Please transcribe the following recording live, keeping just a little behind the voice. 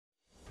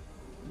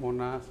मो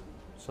ना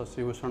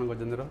शशिभूषण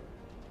गजेन्द्र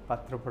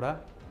पात्रपड़ा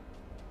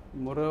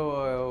मोर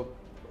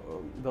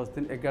 10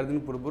 दिन 11 दिन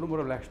पूर्व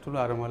मोर ब्लैक स्टूल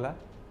आरंभ है।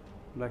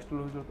 ब्लैक स्टूल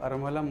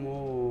आरंभ है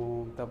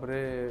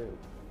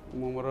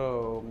मोर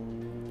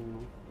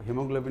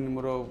हिमोग्लोबिन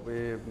मोर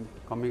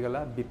कमीगला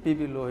बीपी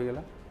भी लो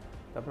होगा।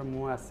 तापर मु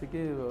आसिक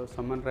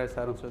सोमेन राय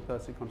सार सहित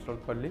आसिक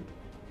कंसल्ट कली।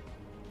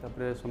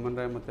 तापर सोमेन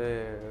राय मते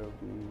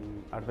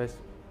एडवाइस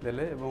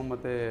देले एवं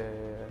मते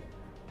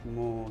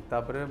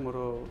तापर मोर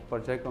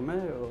पर्याय क्रमे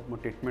मो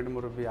ट्रीटमेंट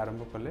मोर भी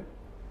आरंभ कले।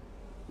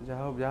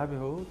 जहाँ भी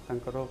हो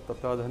तांकर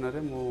तत्वावधान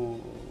में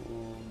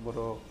मोर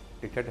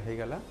टिकेट हो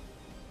गला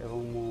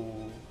एवं मु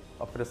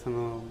ऑपरेशन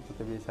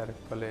मत भी सार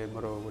कले।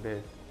 मोर गोटे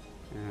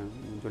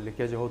जो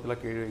लीकेज होता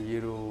ये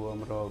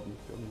आमर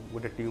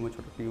गोटे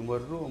छोट ट्यूमर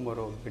रू मोर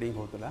ब्लीडिंग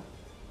होता।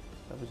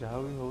 तब जहाँ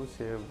भी हो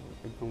से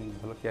एकदम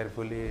भल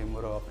केयरफुली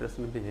मोर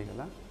ऑपरेशन भी हो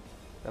गला।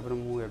 तापर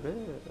मुझे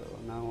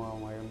now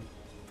I am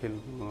feel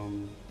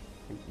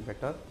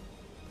better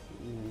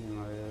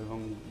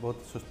एवं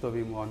बहुत सुस्थ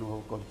भी मु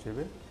अनुभव कर।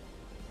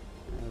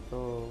 तो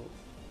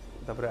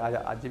तापर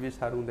आज भी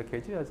सार को देखी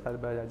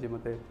सार आज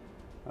मत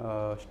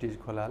स्टिच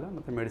खोला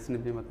मत मेडिसिन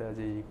भी मत आज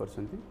कर।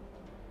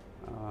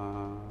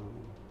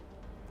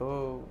 तो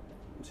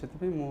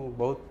से मु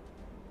बहुत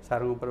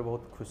सार ऊपर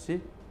बहुत खुशी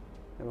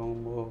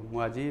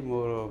एवं आज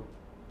मोर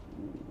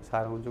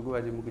सार जो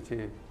आज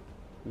मुझे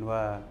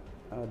नुआ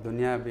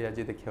दुनिया भी आज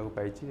देखा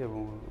पाई जी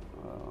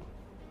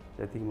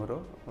मोर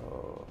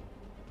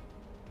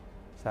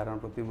सार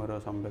प्रति मोर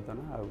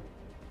संवेदना।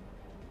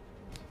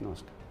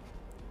 नमस्कार।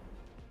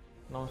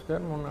 नमस्कार,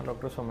 मो ना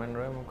डॉक्टर सौमेन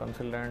रॉय, मु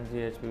consultant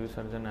GI-HPB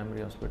surgeon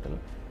Amri hospital.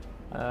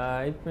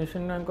 एक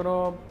पेशेंट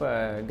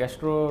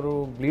गैस्ट्रो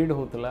ब्लीड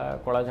होता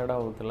कला झाड़ा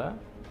होता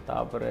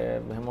तापर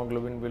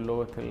हेमोग्लोबिन भी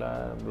लो थिला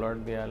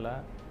ब्लड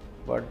दियाला।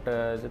 बट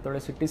जो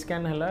सीटी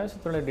स्कैन है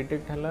से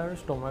डिटेक्ट है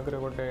स्टोमक रे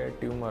गोटे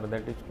tumour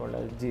that is called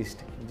as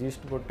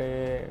yeast गोटे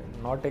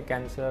not a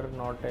cancer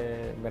not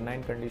a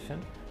benign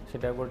condition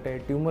सेटा गोटे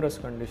ट्यूमरस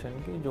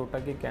कंडीशन कि जोटा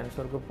कि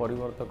कैंसर को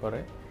परिवर्तन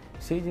करे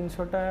से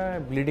जिनसटा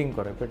ब्लीडिंग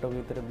करे पेट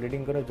भीतर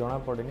ब्लीडिंग करे जना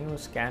पड़ेनी वो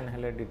स्कैन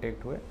हेले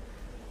डिटेक्ट हुए।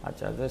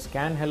 अच्छा जो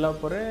स्कैन है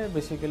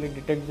बेसिकली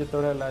डिटेक्ट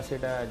जो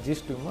सेटा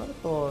जीस्ट ट्यूमर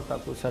तो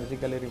ताकू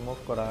सर्जिकली रिमूव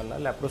कराला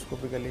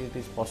laparoscopically it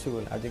is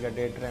possible. आजिका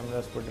date रे आम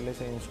हॉस्पिटल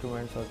से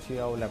इंस्ट्रूमेंट्स अच्छी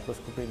आउ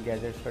लैप्रोस्कोपिक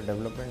गैजेट्स का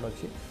डेवलपमेंट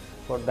अच्छी।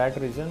 For that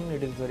reason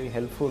it is very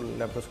helpful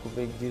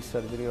laparoscopic yeast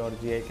surgery और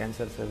GI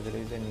cancer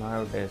surgeries in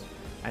nowadays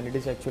and it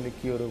is actually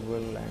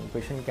curable and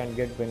patient can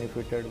get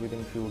benefited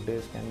within few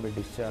days, can be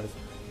discharged.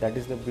 That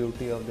is the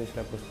beauty of this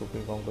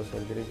laparoscopic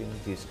oncosurgery in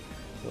GIST.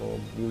 So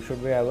you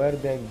should be aware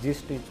that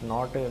GIST is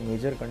not a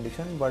major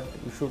condition, but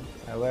you should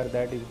aware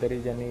that if there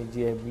is any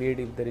GI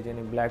bleed, if there is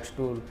any black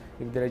stool,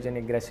 if there is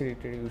any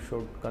gracility, you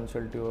should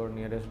consult your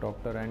nearest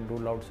doctor and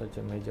rule out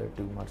such a major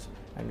tumors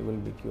and you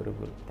will be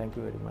curable.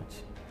 Thank you very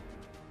much.